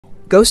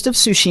Ghost of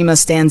Tsushima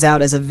stands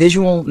out as a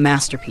visual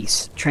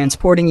masterpiece,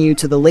 transporting you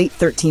to the late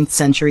 13th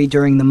century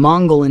during the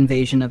Mongol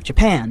invasion of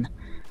Japan.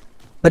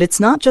 But it's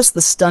not just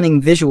the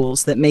stunning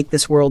visuals that make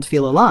this world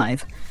feel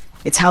alive,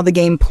 it's how the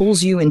game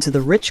pulls you into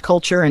the rich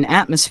culture and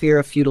atmosphere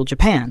of feudal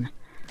Japan.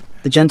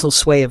 The gentle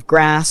sway of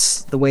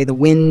grass, the way the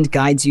wind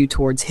guides you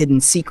towards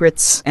hidden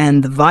secrets,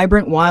 and the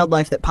vibrant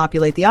wildlife that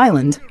populate the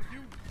island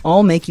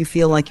all make you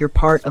feel like you're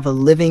part of a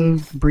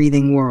living,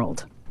 breathing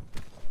world.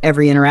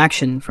 Every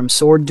interaction, from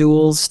sword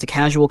duels to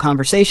casual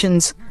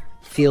conversations,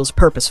 feels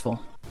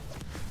purposeful.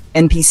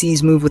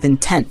 NPCs move with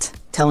intent,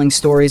 telling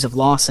stories of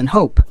loss and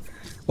hope,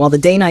 while the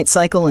day-night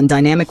cycle and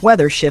dynamic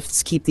weather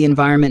shifts keep the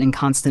environment in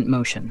constant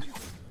motion.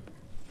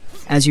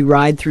 As you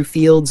ride through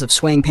fields of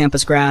swaying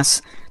pampas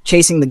grass,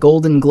 chasing the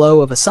golden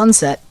glow of a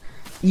sunset,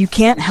 you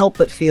can't help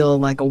but feel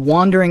like a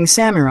wandering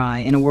samurai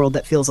in a world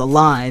that feels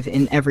alive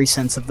in every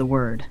sense of the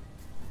word.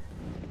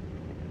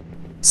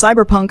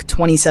 Cyberpunk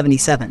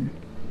 2077.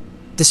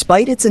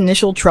 Despite its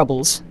initial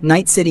troubles,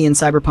 Night City in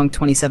Cyberpunk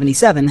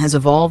 2077 has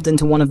evolved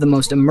into one of the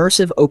most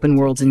immersive open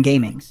worlds in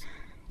gaming.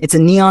 It's a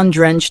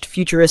neon-drenched,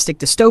 futuristic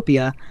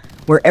dystopia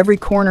where every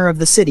corner of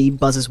the city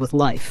buzzes with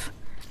life.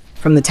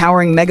 From the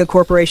towering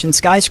megacorporation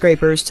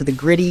skyscrapers to the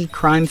gritty,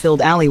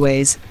 crime-filled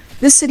alleyways,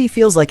 this city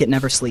feels like it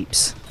never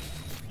sleeps.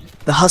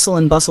 The hustle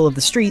and bustle of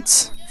the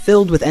streets,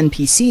 filled with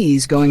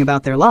NPCs going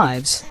about their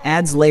lives,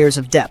 adds layers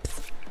of depth.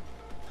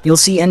 You'll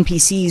see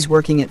NPCs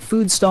working at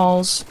food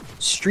stalls,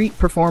 street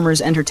performers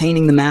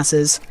entertaining the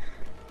masses,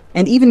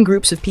 and even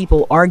groups of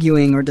people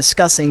arguing or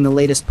discussing the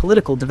latest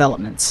political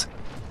developments.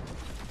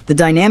 The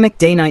dynamic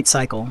day-night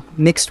cycle,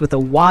 mixed with a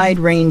wide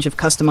range of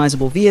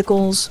customizable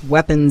vehicles,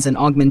 weapons, and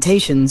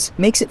augmentations,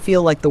 makes it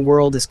feel like the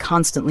world is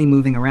constantly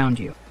moving around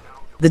you.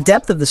 The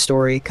depth of the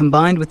story,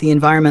 combined with the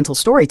environmental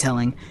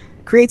storytelling,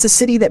 creates a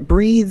city that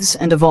breathes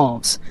and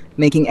evolves,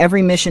 making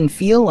every mission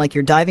feel like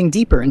you're diving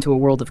deeper into a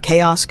world of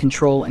chaos,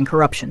 control, and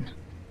corruption.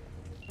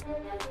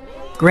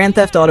 Grand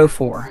Theft Auto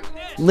 4.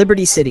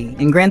 Liberty City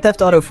in Grand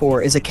Theft Auto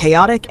 4 is a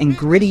chaotic and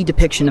gritty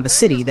depiction of a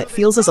city that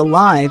feels as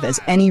alive as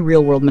any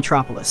real-world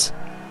metropolis.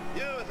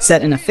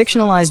 Set in a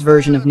fictionalized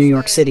version of New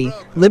York City,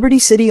 Liberty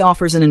City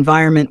offers an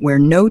environment where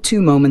no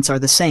two moments are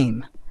the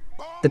same.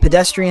 The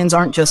pedestrians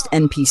aren't just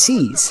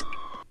NPCs,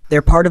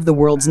 they're part of the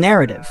world's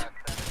narrative.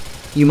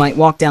 You might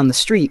walk down the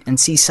street and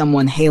see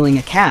someone hailing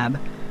a cab,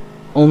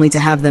 only to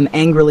have them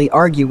angrily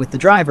argue with the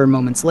driver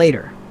moments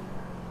later.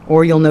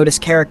 Or you'll notice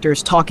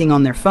characters talking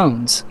on their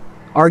phones,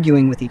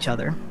 arguing with each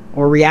other,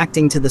 or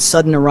reacting to the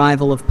sudden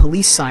arrival of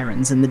police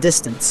sirens in the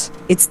distance.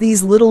 It's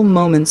these little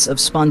moments of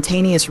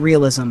spontaneous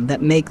realism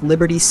that make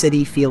Liberty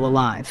City feel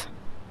alive.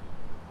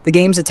 The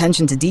game's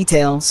attention to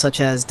detail,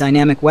 such as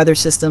dynamic weather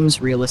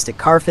systems, realistic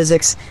car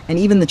physics, and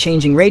even the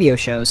changing radio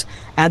shows,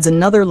 adds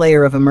another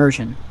layer of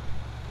immersion.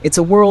 It's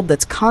a world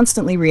that's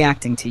constantly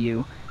reacting to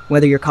you,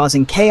 whether you're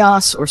causing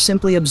chaos or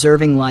simply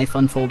observing life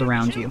unfold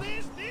around you.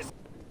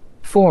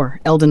 4.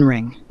 Elden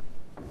Ring.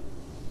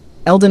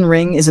 Elden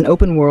Ring is an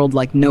open world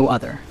like no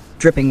other,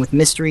 dripping with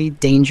mystery,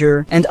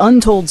 danger, and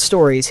untold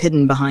stories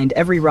hidden behind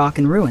every rock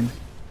and ruin.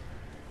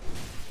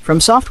 From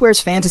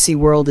Software's fantasy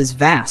world is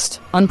vast,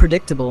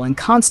 unpredictable, and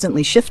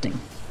constantly shifting,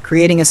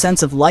 creating a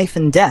sense of life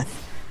and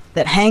death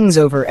that hangs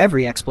over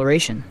every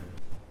exploration.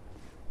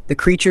 The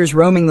creatures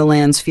roaming the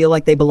lands feel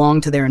like they belong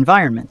to their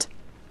environment,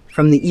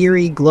 from the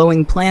eerie,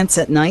 glowing plants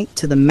at night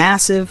to the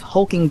massive,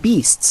 hulking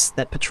beasts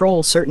that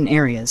patrol certain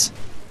areas.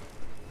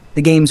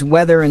 The game's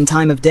weather and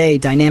time of day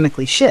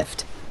dynamically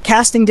shift,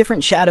 casting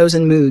different shadows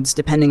and moods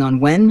depending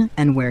on when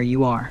and where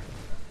you are.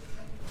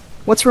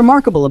 What's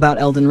remarkable about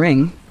Elden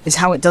Ring is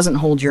how it doesn't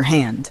hold your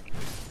hand.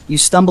 You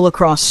stumble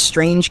across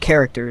strange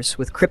characters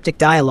with cryptic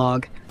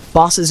dialogue,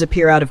 bosses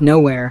appear out of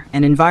nowhere,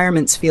 and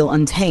environments feel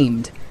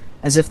untamed,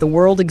 as if the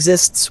world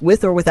exists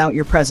with or without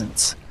your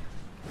presence.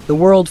 The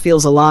world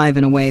feels alive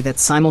in a way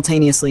that's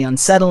simultaneously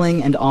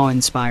unsettling and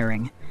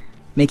awe-inspiring,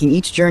 making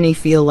each journey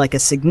feel like a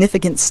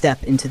significant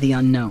step into the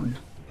unknown.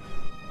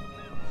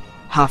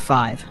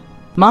 Ha-5.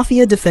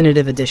 Mafia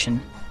Definitive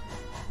Edition.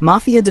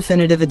 Mafia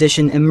Definitive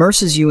Edition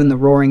immerses you in the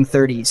Roaring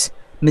 '30s,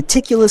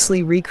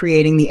 meticulously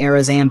recreating the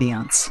era's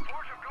ambience.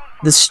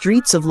 The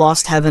streets of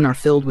Lost Heaven are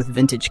filled with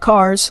vintage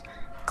cars,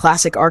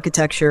 classic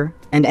architecture,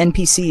 and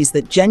NPCs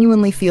that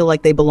genuinely feel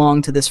like they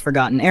belong to this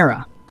forgotten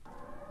era.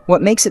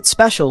 What makes it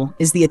special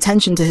is the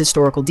attention to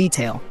historical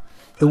detail.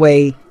 The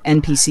way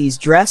NPCs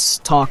dress,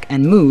 talk,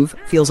 and move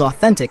feels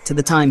authentic to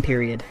the time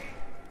period.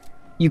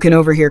 You can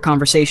overhear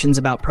conversations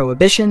about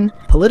prohibition,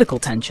 political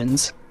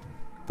tensions,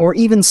 or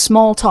even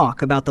small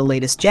talk about the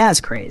latest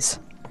jazz craze.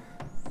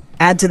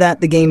 Add to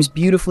that the game's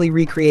beautifully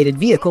recreated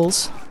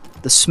vehicles,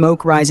 the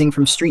smoke rising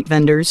from street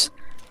vendors,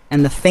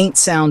 and the faint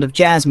sound of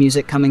jazz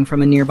music coming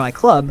from a nearby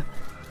club,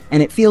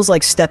 and it feels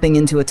like stepping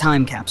into a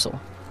time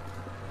capsule.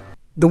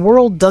 The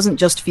world doesn't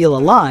just feel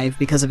alive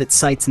because of its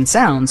sights and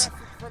sounds,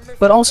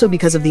 but also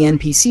because of the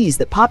NPCs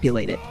that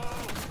populate it,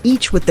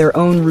 each with their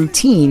own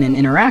routine and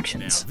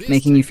interactions,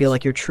 making you feel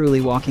like you're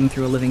truly walking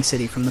through a living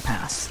city from the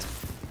past.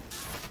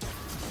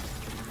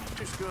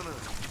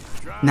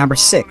 Number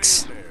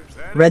 6.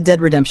 Red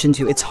Dead Redemption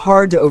 2. It's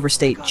hard to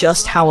overstate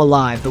just how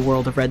alive the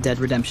world of Red Dead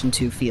Redemption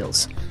 2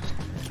 feels.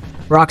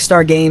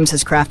 Rockstar Games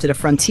has crafted a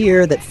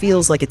frontier that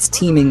feels like it's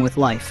teeming with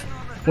life,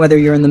 whether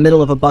you're in the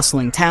middle of a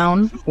bustling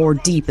town or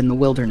deep in the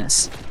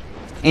wilderness.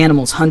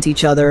 Animals hunt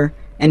each other,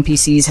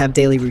 NPCs have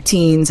daily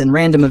routines, and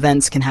random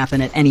events can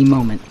happen at any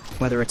moment,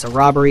 whether it's a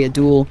robbery, a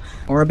duel,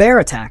 or a bear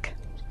attack.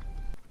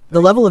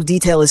 The level of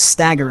detail is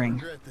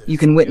staggering. You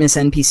can witness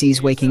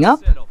NPCs waking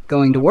up,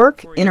 going to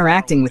work,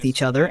 interacting with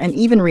each other, and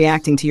even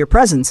reacting to your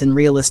presence in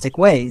realistic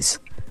ways.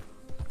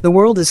 The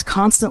world is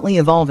constantly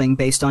evolving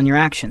based on your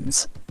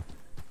actions.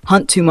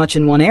 Hunt too much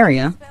in one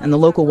area, and the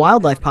local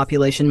wildlife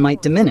population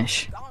might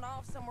diminish.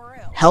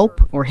 Help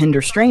or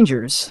hinder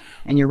strangers,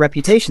 and your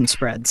reputation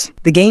spreads.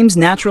 The game's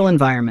natural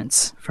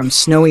environments, from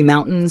snowy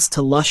mountains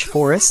to lush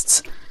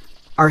forests,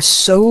 are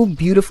so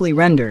beautifully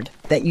rendered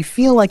that you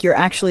feel like you're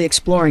actually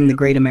exploring the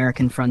great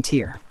American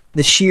frontier.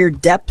 The sheer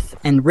depth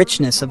and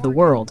richness of the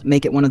world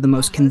make it one of the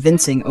most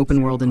convincing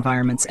open-world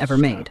environments ever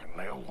made.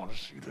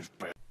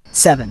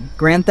 7.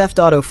 Grand Theft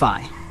Auto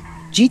V.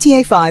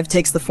 GTA V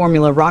takes the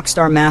formula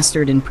Rockstar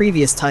mastered in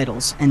previous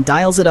titles and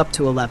dials it up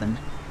to 11.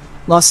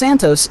 Los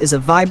Santos is a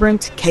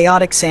vibrant,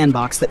 chaotic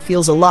sandbox that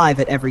feels alive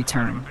at every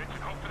turn.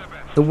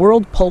 The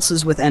world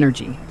pulses with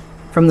energy,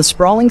 from the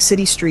sprawling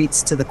city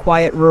streets to the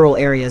quiet rural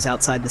areas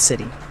outside the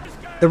city.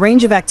 The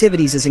range of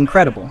activities is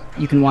incredible.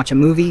 You can watch a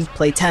movie,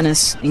 play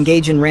tennis,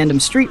 engage in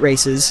random street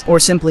races, or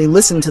simply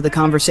listen to the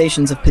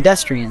conversations of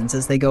pedestrians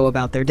as they go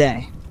about their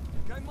day.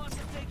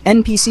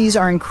 NPCs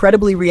are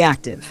incredibly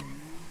reactive.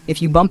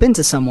 If you bump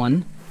into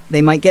someone,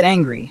 they might get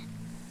angry,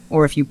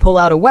 or if you pull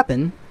out a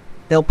weapon,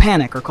 they'll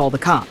panic or call the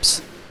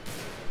cops.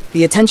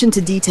 The attention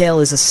to detail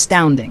is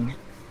astounding,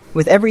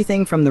 with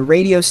everything from the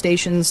radio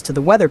stations to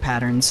the weather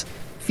patterns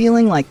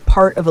feeling like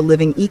part of a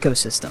living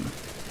ecosystem.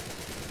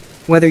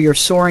 Whether you're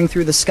soaring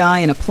through the sky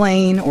in a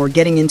plane or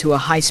getting into a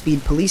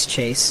high-speed police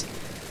chase,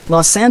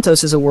 Los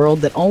Santos is a world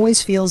that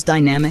always feels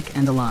dynamic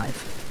and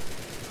alive.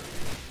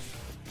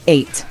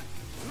 8.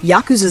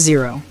 Yakuza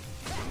 0.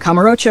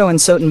 Kamurocho and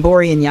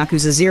Sotenbori in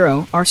Yakuza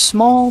 0 are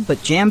small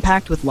but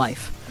jam-packed with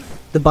life.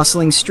 The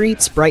bustling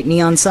streets, bright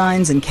neon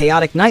signs, and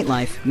chaotic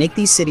nightlife make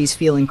these cities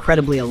feel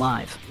incredibly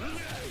alive.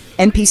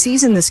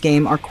 NPCs in this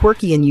game are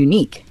quirky and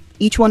unique,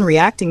 each one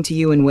reacting to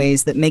you in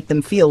ways that make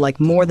them feel like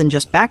more than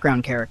just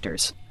background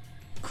characters.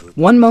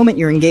 One moment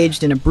you're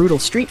engaged in a brutal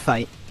street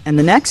fight, and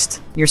the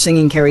next, you're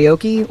singing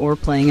karaoke or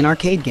playing an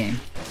arcade game.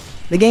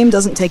 The game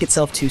doesn't take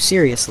itself too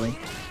seriously,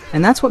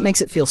 and that's what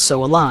makes it feel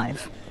so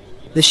alive.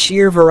 The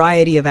sheer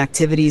variety of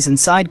activities and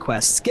side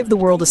quests give the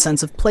world a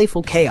sense of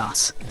playful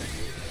chaos.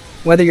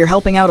 Whether you're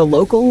helping out a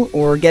local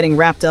or getting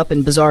wrapped up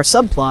in bizarre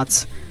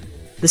subplots,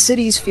 the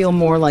cities feel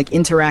more like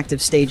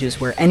interactive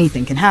stages where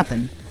anything can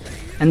happen,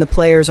 and the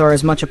players are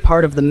as much a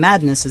part of the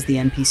madness as the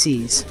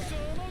NPCs.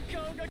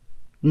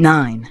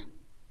 9.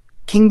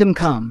 Kingdom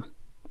Come.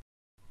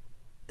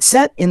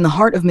 Set in the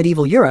heart of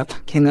medieval Europe,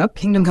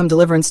 Kingdom Come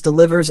Deliverance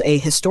delivers a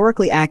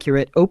historically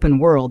accurate, open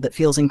world that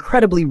feels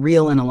incredibly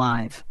real and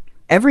alive.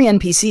 Every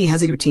NPC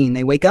has a routine.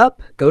 They wake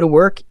up, go to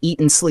work, eat,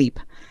 and sleep,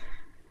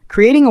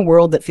 creating a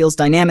world that feels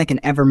dynamic and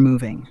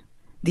ever-moving.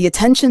 The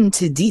attention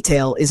to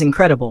detail is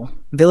incredible.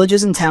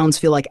 Villages and towns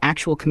feel like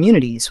actual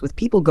communities, with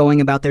people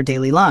going about their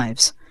daily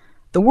lives.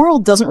 The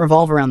world doesn't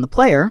revolve around the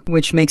player,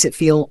 which makes it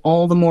feel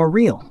all the more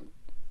real.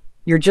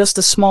 You're just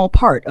a small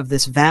part of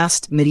this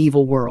vast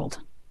medieval world.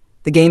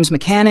 The game's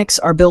mechanics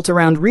are built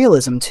around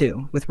realism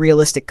too, with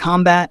realistic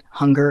combat,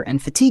 hunger,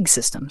 and fatigue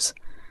systems.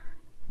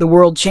 The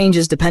world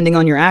changes depending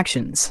on your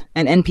actions,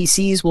 and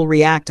NPCs will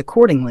react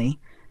accordingly,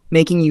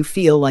 making you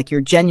feel like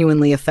you're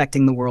genuinely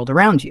affecting the world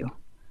around you.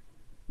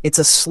 It's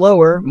a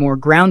slower, more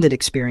grounded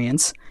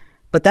experience,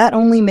 but that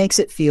only makes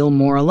it feel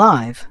more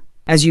alive,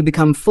 as you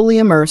become fully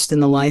immersed in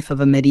the life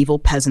of a medieval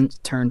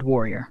peasant turned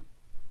warrior.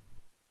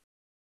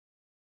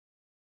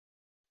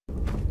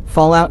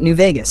 Fallout New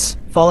Vegas.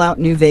 Fallout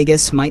New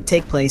Vegas might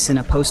take place in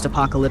a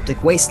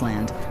post-apocalyptic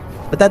wasteland,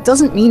 but that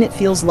doesn't mean it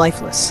feels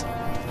lifeless.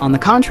 On the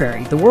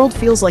contrary, the world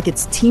feels like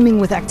it's teeming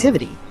with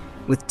activity,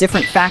 with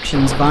different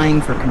factions vying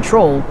for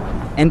control,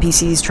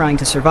 NPCs trying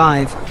to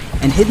survive,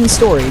 and hidden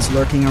stories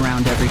lurking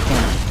around every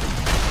corner.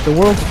 The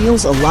world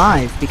feels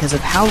alive because of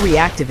how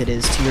reactive it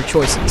is to your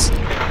choices.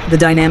 The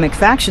dynamic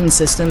faction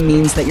system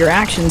means that your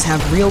actions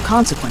have real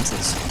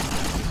consequences.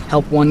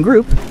 Help one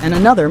group, and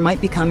another might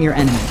become your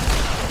enemy.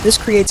 This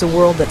creates a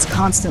world that's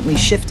constantly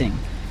shifting,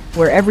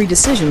 where every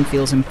decision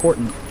feels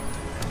important.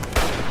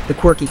 The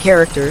quirky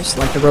characters,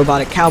 like the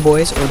robotic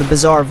cowboys or the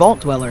bizarre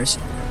vault dwellers,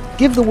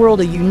 give the world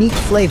a unique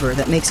flavor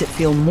that makes it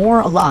feel more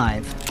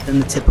alive than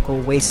the typical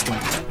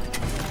wasteland.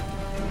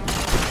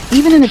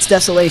 Even in its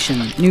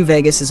desolation, New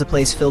Vegas is a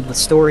place filled with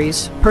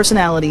stories,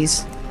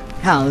 personalities,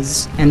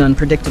 paths, and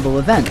unpredictable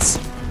events,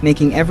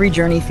 making every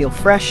journey feel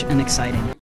fresh and exciting.